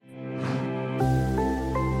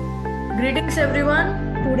Greetings everyone.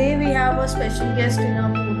 Today we have a special guest in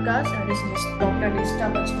our podcast, that is Dr.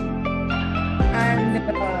 Nishtha Pachouri. And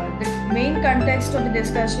the main context of the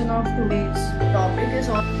discussion of today's topic is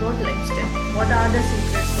all about lifestyle. What are the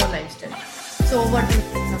secrets for lifestyle? So over to you.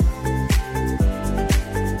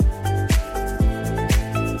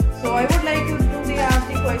 So I would like you to ask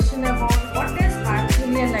the question about what is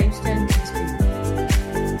actually a lifestyle means to you.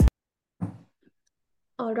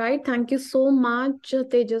 All right, thank you so much,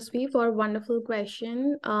 Tejasvi, for a wonderful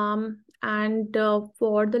question. And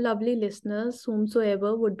for the lovely listeners,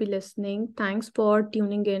 whomsoever would be listening, thanks for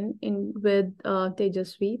tuning in with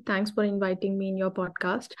Tejasvi. Thanks for inviting me in your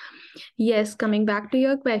podcast. Yes, coming back to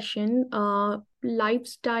your question,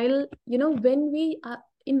 lifestyle. When we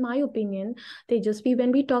in my opinion, Tejasvi,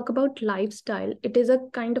 when we talk about lifestyle, it is a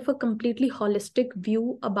kind of a completely holistic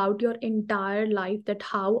view about your entire life, that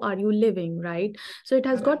how are you living, right? So it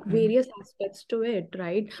has got various aspects to it,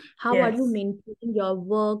 right? How are you Yes. maintaining your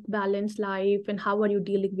work balance life, and how are you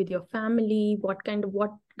dealing with your family? What kind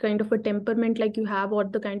of a temperament like you have, or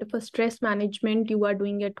the kind of a stress management you are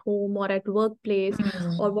doing at home or at workplace,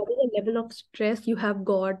 or what is the level of stress you have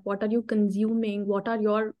got? What are you consuming? What are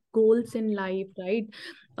your goals in life, right?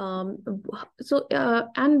 um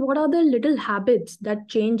and what are the little habits that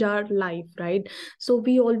change our life, right? So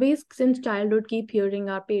we always, since childhood, keep hearing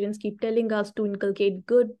our parents keep telling us to inculcate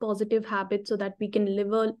good positive habits so that we can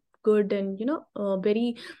live a good and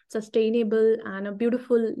very sustainable and a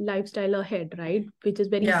beautiful lifestyle ahead, right? Which is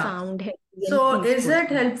very Yeah. sound, healthy, and So, is peaceful. it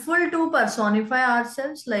helpful to personify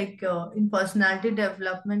ourselves like in personality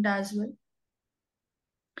development as well?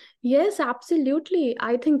 Yes, absolutely.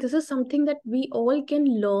 I think this is something that we all can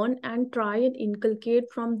learn and try and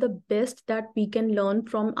inculcate from the best that we can learn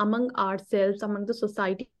from among ourselves, among the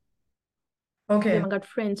society, Okay. among our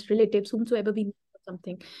friends, relatives, whomsoever we meet or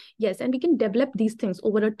something. Yes, and we can develop these things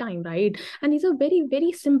over a time, right? And these are very,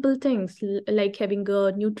 very simple things, like having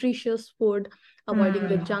a nutritious food, avoiding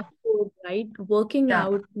the Hmm. junk food, right? Working Yeah.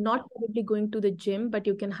 out, not probably going to the gym, but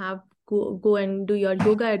you can have go and do your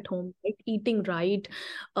yoga at home, right? Eating right,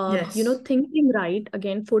 Yes. thinking right.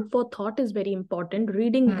 Again, food for thought is very important.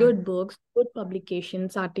 Reading Hmm. good books, good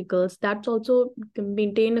publications, articles. That's also can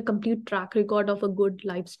maintain a complete track record of a good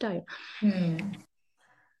lifestyle. Hmm.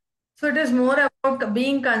 So, it is more about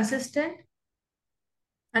being consistent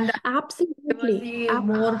and that give us Absolutely. the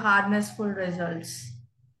more harnessful results.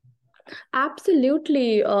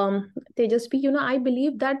 Absolutely, Tejasvi. I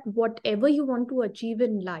believe that whatever you want to achieve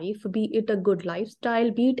in life, be it a good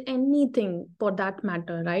lifestyle, be it anything for that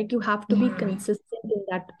matter, right? You have to be Hmm. consistent in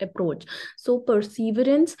that approach. So,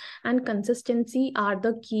 perseverance and consistency are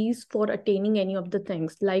the keys for attaining any of the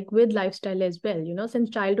things, like with lifestyle as well. Since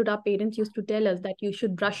childhood, our parents used to tell us that you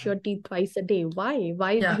should brush your teeth twice a day. Why?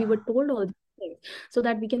 Why Yeah. we were told all these things? So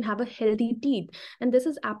that we can have a healthy teeth. And this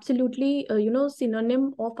is absolutely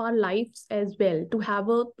synonym of our lives as well. To have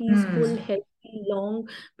a Hmm. peaceful, healthy, long,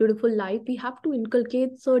 beautiful life, we have to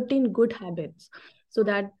inculcate certain good habits, so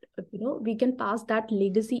that we can pass that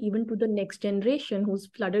legacy even to the next generation, who's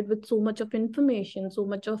flooded with so much of information, so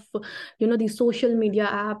much of these social media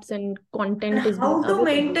apps and And content is being how to available.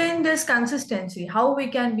 maintain this consistency? How we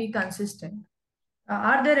can be consistent?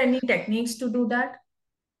 Are there any techniques to do that?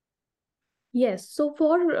 Yes, so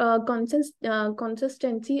for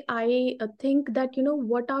consistency, I think that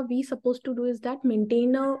what are we supposed to do is that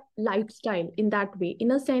maintain a lifestyle in that way,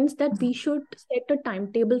 in a sense that we should set a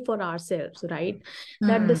timetable for ourselves, right?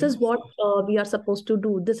 That this Hmm. is what we are supposed to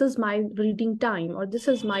do. This is my reading time, or this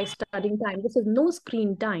is my studying time. This is no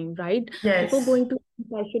screen time, right? Before Yes. going to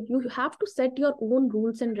session, you have to set your own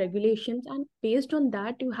rules and regulations, and based on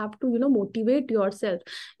that, you have to motivate yourself.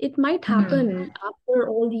 It might Hmm. happen after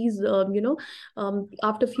all these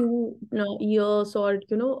after few years, or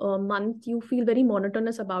months, you feel very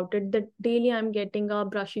monotonous about it, that daily I'm getting up,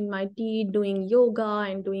 brushing my teeth, doing yoga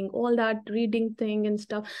and doing all that reading thing and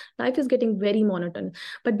stuff. Life is getting very monotonous.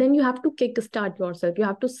 But then you have to kick start yourself, you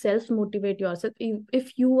have to self motivate yourself.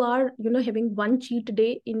 If you are having one cheat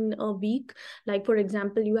day in a week, like for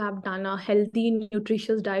example, you have done a healthy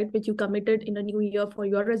nutritious diet which you committed in a new year for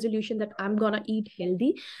your resolution, that I'm gonna eat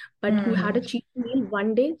healthy, but you had Hmm. a cheat meal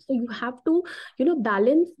one day. So you have to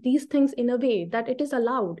balance these things in a way that it is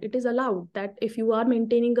allowed that if you are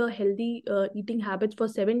maintaining a healthy eating habits for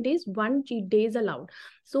 7 days, one cheat day is allowed.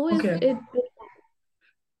 So is Okay. it.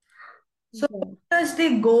 So, Yeah. what is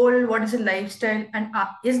the goal? What is the lifestyle? And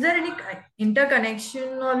is there any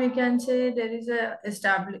interconnection, or we can say there is a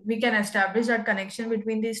we can establish that connection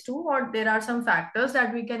between these two, or there are some factors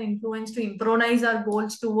that we can influence to synchronize our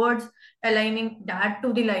goals towards aligning that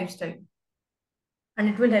to the lifestyle, and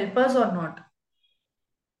it will help us or not?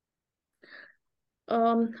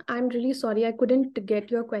 I'm really sorry, I couldn't get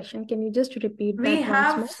your question. Can you just repeat We that once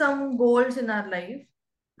have more? some goals in our life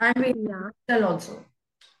and we Yeah. tell also.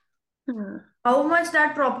 Hmm. How much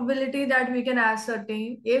that probability that we can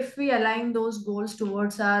ascertain if we align those goals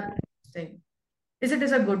towards our thing? Is it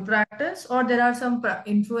is a good practice or there are some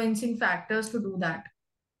influencing factors to do that?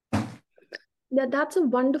 Yeah, that's a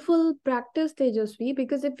wonderful practice, Tejasvi,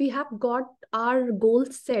 because if we have got our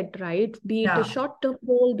goals set, right, be it a Yeah. short-term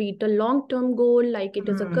goal, be it a long-term goal, like it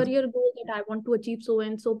is a Hmm. career goal that I want to achieve so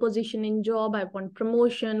and so position in job, I want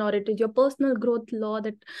promotion, or it is your personal growth law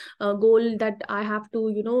that goal that I have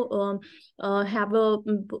to, have a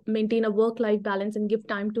maintain a work-life balance and give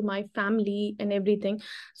time to my family and everything.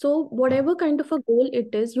 So whatever kind of a goal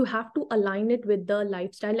it is, you have to align it with the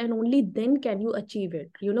lifestyle, and only then can you achieve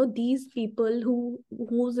it. These people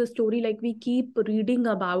whose story like we keep reading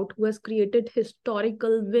about, who has created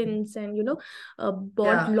historical wins and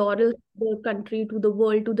brought Yeah. laurels to the country, to the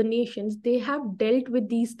world, to the nations, they have dealt with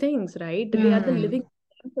these things, right? They are the Hmm. living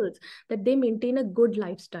examples that they maintain a good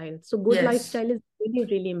lifestyle. So good Yes. lifestyle is really,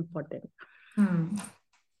 really important. Hmm.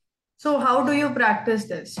 So, how do you practice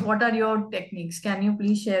this? What are your techniques? Can you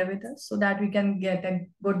please share with us so that we can get a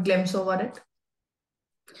good glimpse over it?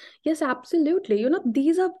 Yes, absolutely.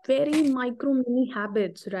 These are very micro mini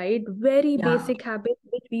habits, right? Very Yeah. basic habits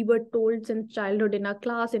which we were told since childhood in our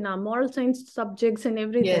class, in our moral science subjects and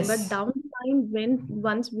everything. But Yes. down the line, when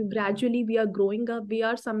once we are growing up, we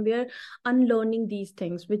are somewhere unlearning these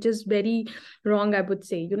things, which is very wrong, I would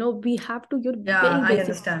say. We have to your Yeah, very I basic.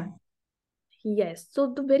 understand. Yes,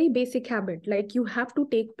 so the very basic habit, like you have to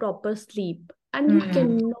take proper sleep, and you Hmm.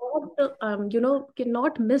 cannot,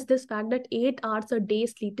 cannot miss this fact that 8 hours a day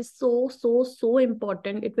sleep is so, so, so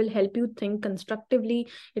important. It will help you think constructively.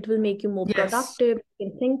 It will make you more Yes. productive.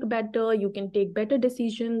 You can think better. You can take better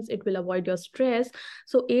decisions. It will avoid your stress.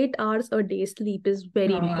 So 8 hours a day sleep is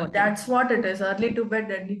very important. That's what it is. Early to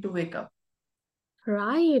bed, early to wake up.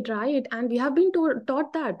 Right, right. And we have been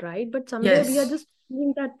taught that, right? But somewhere we are Yes. just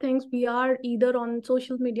doing that things. We are either on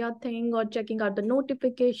social media thing or checking out the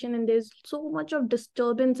notification, and there's so much of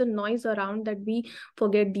disturbance and noise around that we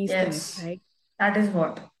forget these things, Yes. right? That is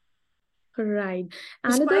what. Right.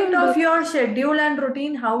 Despite Another of very your schedule and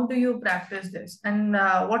routine, how do you practice this? And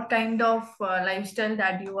what kind of lifestyle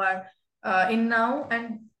that you are in now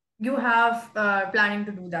and you have planning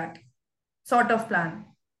to do that sort of plan?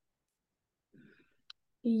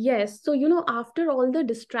 Yes. So, after all the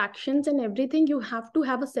distractions and everything, you have to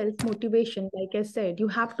have a self motivation. Like I said, you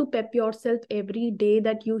have to pep yourself every day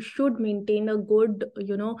that you should maintain a good,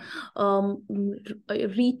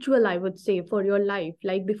 ritual, I would say, for your life.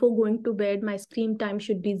 Like before going to bed, my screen time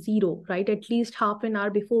should be zero, right? At least half an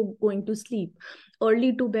hour before going to sleep.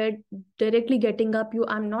 Early to bed, directly getting up,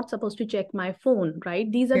 I'm not supposed to check my phone, right?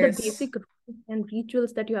 These are the Yes. basic rules and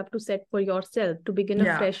rituals that you have to set for yourself to begin a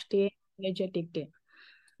Yeah. fresh day, energetic day.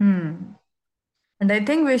 Hmm. And I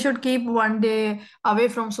think we should keep one day away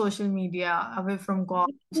from social media, away from calls,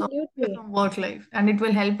 away Absolutely. from work life, and it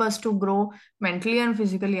will help us to grow mentally and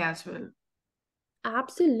physically as well.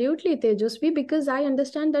 Absolutely, Tejasvi, because I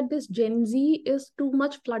understand that this Gen Z is too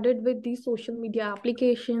much flooded with these social media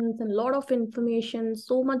applications and a lot of information,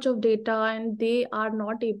 so much of data, and they are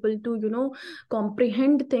not able to,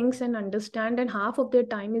 comprehend things and understand, and half of their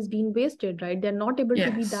time is being wasted, right? They're not able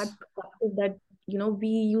to be that Yes. productive that, we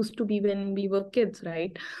used to be when we were kids,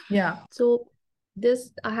 right? Yeah. So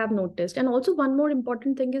this I have noticed. And also one more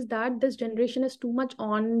important thing is that this generation is too much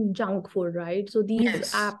on junk food, right? So these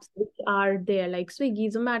Yes. apps which are there, like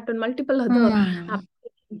Swiggy, Zomato, and multiple other Hmm.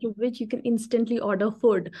 applications through which you can instantly order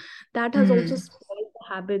food, that has also Hmm. spoiled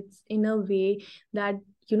the habits in a way that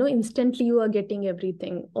instantly you are getting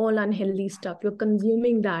everything, all unhealthy stuff. You're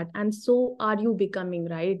consuming that, and so are you becoming,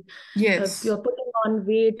 right? Yes. You're putting on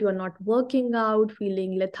weight, you're not working out,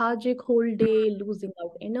 feeling lethargic whole day, losing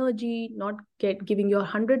out energy, not giving your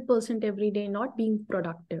 100% every day, not being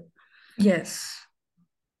productive. Yes.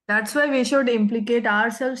 That's why we should implicate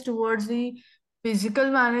ourselves towards the physical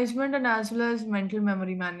management and as well as mental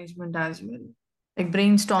memory management as well. Like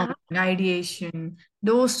brainstorming, ideation,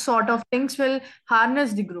 those sort of things will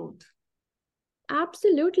harness the growth.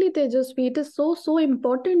 Absolutely, Tejasvi. It is so, so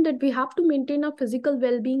important that we have to maintain our physical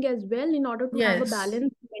well-being as well in order to have a Yes.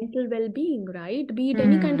 balanced mental well-being, right? Be it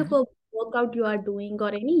any kind of Hmm. a workout you are doing or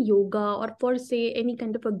any yoga or for say any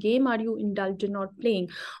kind of a game are you indulge in or playing.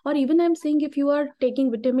 Or even I'm saying if you are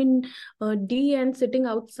taking vitamin D and sitting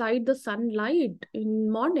outside the sunlight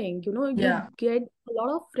in morning, you Yeah. get a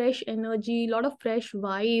lot of fresh energy, a lot of fresh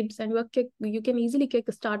vibes, and you can easily kick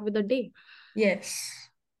a start with the day. Yes.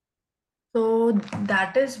 So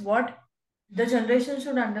that is what the generation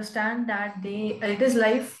should understand that it is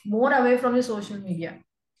life more away from the social media.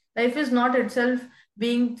 Life is not itself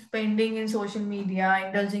being spending in social media,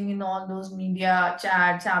 indulging in all those media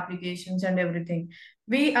chats, applications, and everything.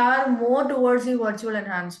 We are more towards the virtual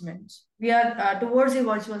enhancements. We are towards the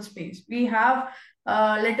virtual space. We have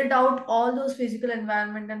let it out all those physical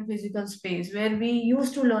environment and physical space where we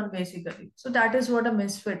used to learn basically. So that is what a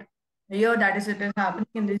misfit here, that is it is happening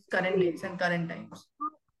in these current days and current times.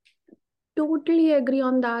 Totally agree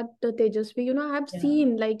on that, Tejasvi. I've Yeah.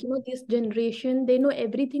 seen, like, this generation, they know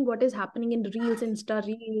everything what is happening in Reels, Insta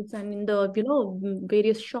Reels, and in the,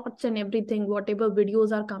 various shots and everything, whatever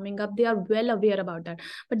videos are coming up, they are well aware about that.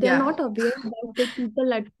 But they are Yeah. not aware about the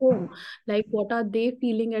people at home. Like, what are they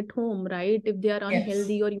feeling at home, right? If they are Yes.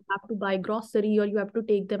 unhealthy, or you have to buy grocery, or you have to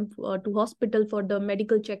take them to hospital for the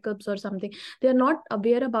medical checkups or something. They are not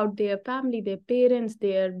aware about their family, their parents,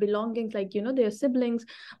 their belongings, like, their siblings,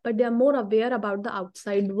 but they are more aware about the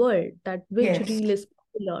outside world, that which Yes. reel is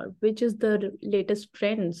popular, which is the latest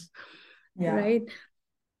trends, Yeah. right?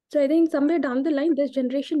 So I think somewhere down the line, this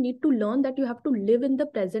generation need to learn that you have to live in the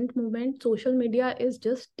present moment. Social media is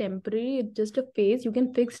just temporary, it's just a phase. You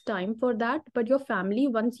can fix time for that, but your family,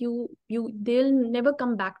 once they'll never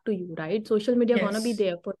come back to you, right? Social media gonna be Yes.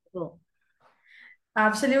 there forever.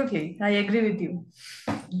 Absolutely. I agree with you.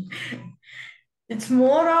 It's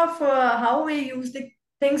more of how we use the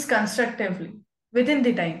things constructively within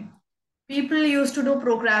the time. People used to do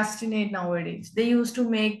procrastinate nowadays. They used to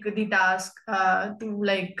make the task to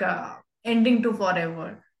like ending to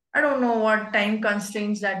forever. I don't know what time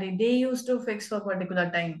constraints that they used to fix for particular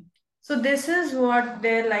time. So this is what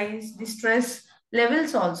there lies the stress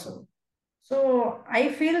levels also. So I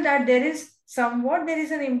feel that there is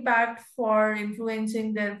an impact for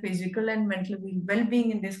influencing their physical and mental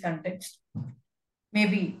well-being in this context.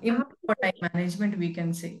 Maybe impact for time Absolutely. management, we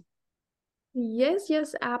can say. Yes,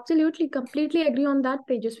 yes, absolutely. Completely agree on that,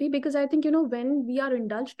 Tejasvi, because I think, when we are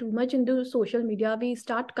indulged too much into social media, we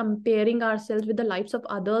start comparing ourselves with the lives of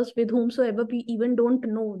others with whomsoever we even don't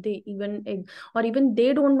know or even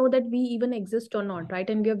they don't know that we even exist or not, right?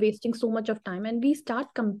 And we are wasting so much of time, and we start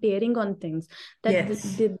comparing on things that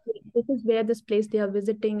Yes. this is where this place they are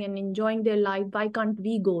visiting and enjoying their life. Why can't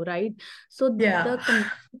we go, right? So Yeah. the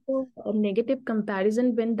a negative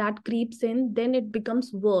comparison, when that creeps in, then it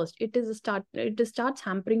becomes worse. It starts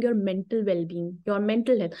hampering your mental well-being, your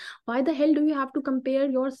mental health. Why the hell do you have to compare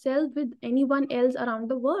yourself with anyone else around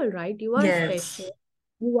the world, right? You are Yes. special,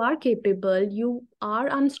 you are capable, you are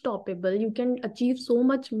unstoppable, you can achieve so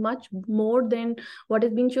much more than what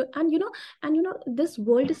is being shown. And this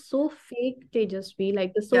world is so fake, Tejasvi,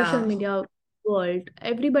 like the social Yeah. media world.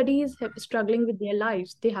 Everybody is struggling with their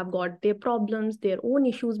lives. They have got their problems, their own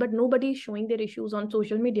issues, but nobody is showing their issues on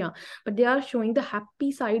social media. But they are showing the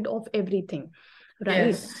happy side of everything, right?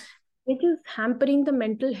 Yes. Which is hampering the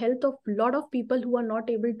mental health of a lot of people who are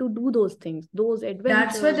not able to do those things, those That's why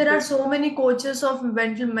adventures, there are those. so many coaches of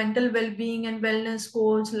mental well-being and wellness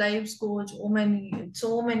coach, lives coach.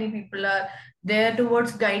 So many people are there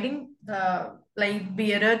towards guiding light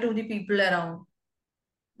bearer to the people around.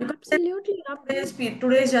 Because Absolutely,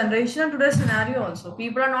 today's generation and today's scenario also,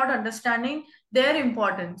 people are not understanding their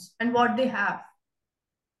importance and what they have.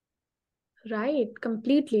 right,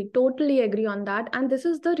 completely, totally agree on that. And this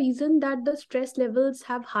is the reason that the stress levels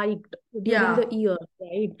have hiked during the Yeah. year,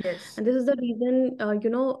 right? Yes. And this is the reason,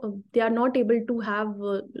 they are not able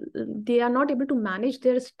to manage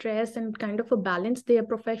their stress and kind of a balance their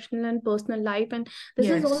professional and personal life. And this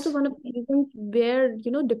is also Yes. one of the reasons where,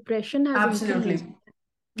 depression has increased.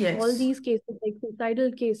 Absolutely. All Yes. these cases, like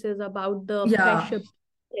suicidal cases about the Yeah.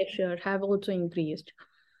 pressure have also increased.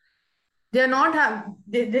 They are not have.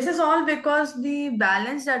 This is all because the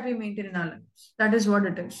balance that we maintain in our lives. That is what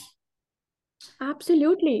it is.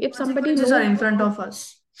 Absolutely. If somebody Consequences are knows in how front to. of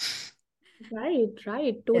us. Right,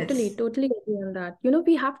 right. Totally, Yes. totally agree on that.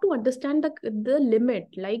 We have to understand the limit.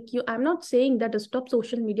 Like I'm not saying that stop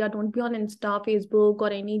social media, don't be on Insta, Facebook, or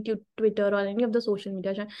any Twitter or any of the social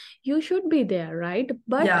media channel. You should be there, right?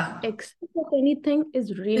 But Yeah. excess of anything is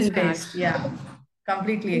Is really bad. waste. Yeah.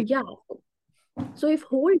 Completely. Yeah. So if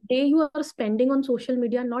whole day you are spending on social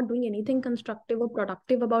media not doing anything constructive or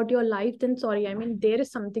productive about your life, then sorry, I mean there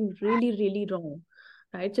is something really, really wrong,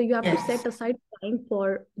 right? So you have to Yes. set aside time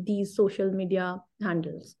for these social media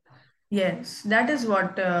handles. Yes. That is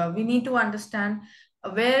what we need to understand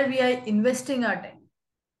where we are investing our time.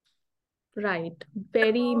 Right.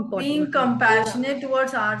 Very important Being point. compassionate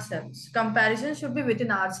towards ourselves. Comparison should be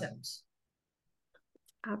within ourselves.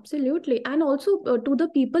 Absolutely. And also to the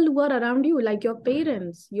people who are around you, like your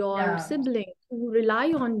parents, your Yeah. siblings, who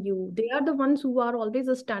rely on you. They are the ones who are always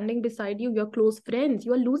standing beside you, your close friends.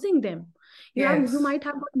 You are losing them. You Yes, might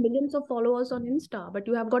have got millions of followers on Insta, but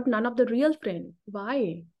you have got none of the real friend.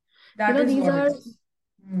 Why? that is These what it are is.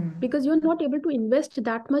 Hmm. because you're not able to invest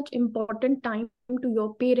that much important time to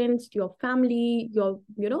your parents, your family, your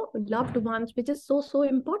loved ones, which is so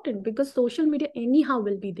important, because social media anyhow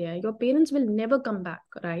will be there. Your parents will never come back,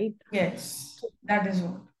 right? Yes, that is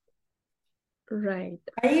what. Right.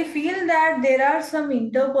 I feel that there are some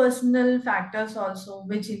interpersonal factors also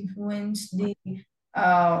which influence the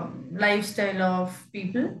lifestyle of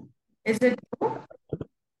people. Is it true?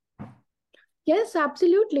 Yes,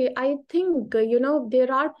 absolutely. I think,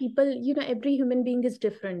 there are people, every human being is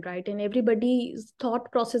different, right? And everybody's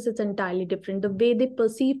thought process is entirely different. The way they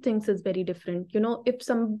perceive things is very different. If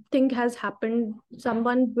something has happened,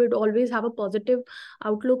 someone would always have a positive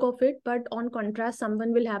outlook of it, but on contrast,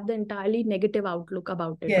 someone will have the entirely negative outlook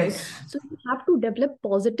about it, right? Yes. So you have to develop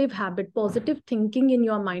positive habit, positive thinking in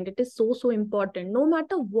your mind. It is so important. No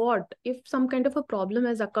matter what, if some kind of a problem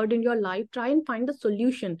has occurred in your life, try and find a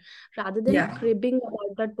solution rather than Yeah. cribbing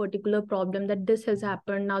about that particular problem, that this has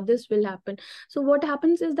happened, now this will happen. So what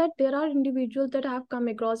happens is that there are individuals that I have come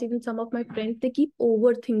across, even some of my friends, they keep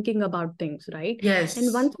overthinking about things, right? And Yes.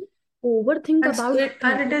 once you overthink about things,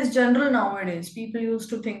 And it is general nowadays. People used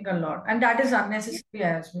to think a lot, and that is unnecessary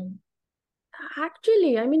as well.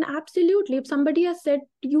 actually, I mean, absolutely. If somebody has said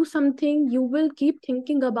to you something, you will keep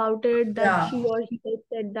thinking about it, that Yeah. she or he has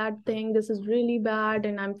said that thing, this is really bad,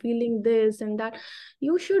 and I'm feeling this and that.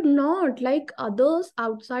 You should not, like others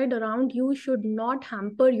outside around you, should not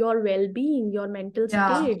hamper your well being, your mental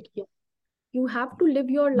Yeah. state. You have to live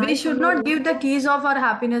your We life on should your not own give the terms. keys of our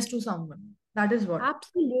happiness to someone. That is what.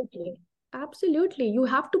 Absolutely. Absolutely. You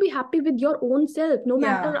have to be happy with your own self, no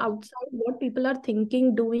matter Yeah. outside what people are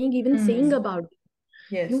thinking, doing, even saying Hmm. about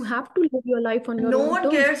it. You Yes. have to live your life on your No own one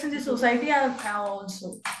terms. cares in the society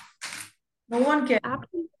also. No one cares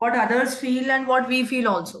Absolutely. what others feel and what we feel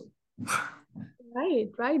also. Right,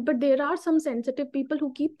 right. But there are some sensitive people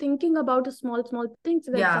who keep thinking about small things,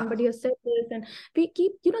 that Yeah. somebody has said this, and we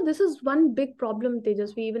keep, this is one big problem,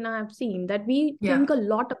 Tejas. We even have seen that we Yeah. think a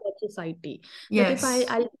lot about society. That if Yes.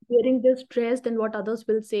 I'll be wearing this dress, then what others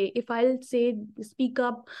will say. If I'll say, speak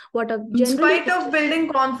up, In generally spite it's of just building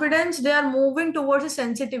confidence, they are moving towards a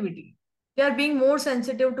sensitivity. They are being more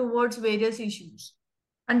sensitive towards various issues.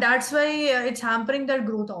 And that's why it's hampering their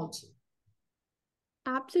growth also.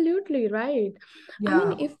 absolutely right. I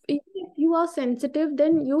mean, Yeah. if you are sensitive,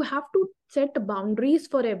 then you have to set boundaries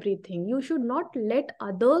for everything. You should not let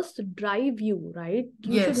others drive you, right?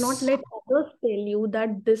 You should not Yes. let others tell you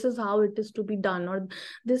that this is how it is to be done, or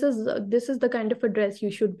this is the kind of a dress you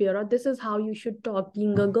should wear, or this is how you should talk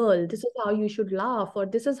being a girl. This is how you should laugh, or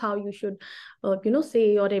this is how you should,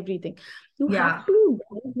 say, or everything. You have Yeah. to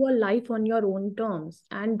live your life on your own terms,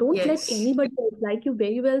 and don't let Yes. anybody else, like you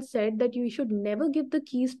very well said, that you should never give the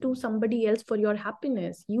keys to somebody else for your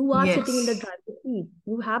happiness. You are sitting in the Yes. driver's seat.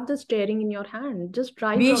 You have the steering in your hand. Just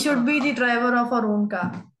drive We your should car. be the driver of our own car.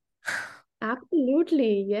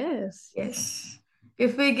 Absolutely, yes. Yes.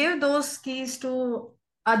 If we give those keys to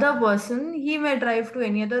other person, he may drive to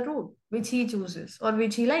any other route which he chooses or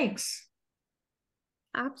which he likes.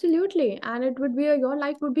 Absolutely. And it would be your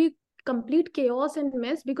life would be complete chaos and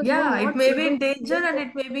mess, because you are Yeah, it not may be able in to danger live and your-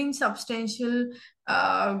 it may be in substantial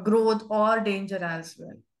growth or danger as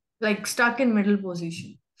well. Like stuck in middle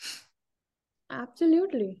position.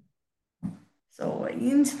 Absolutely. So,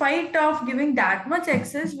 in spite of giving that much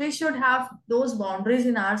access, we should have those boundaries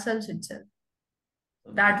in ourselves itself.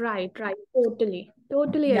 So that, Right, right. Totally.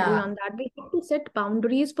 Totally agree yeah, on that. We have to set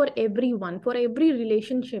boundaries for everyone, for every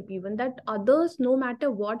relationship, even that others, no matter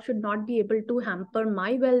what, should not be able to hamper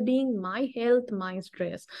my well being, my health, my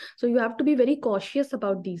stress. So you have to be very cautious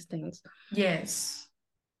about these things. yes.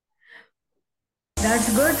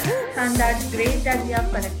 That's good, and that's great that we have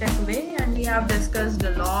connected today and we have discussed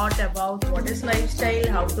a lot about what is lifestyle,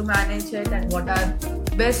 how to manage it, and what are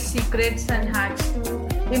best secrets and hacks to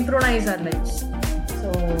improvise our lives.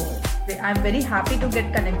 So, I'm very happy to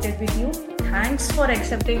get connected with you. Thanks for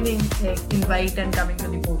accepting the invite and coming to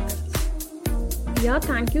the podcast. Yeah,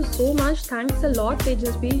 thank you so much. Thanks a lot,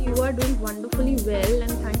 Tejasvi. You are doing wonderfully well,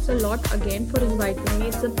 and thanks a lot again for inviting me.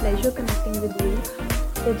 It's a pleasure connecting with you.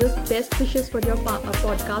 So just best wishes for your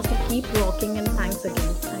podcast, to keep rocking, and thanks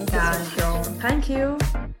again. Thank you so Yeah, much. sure. Thank you.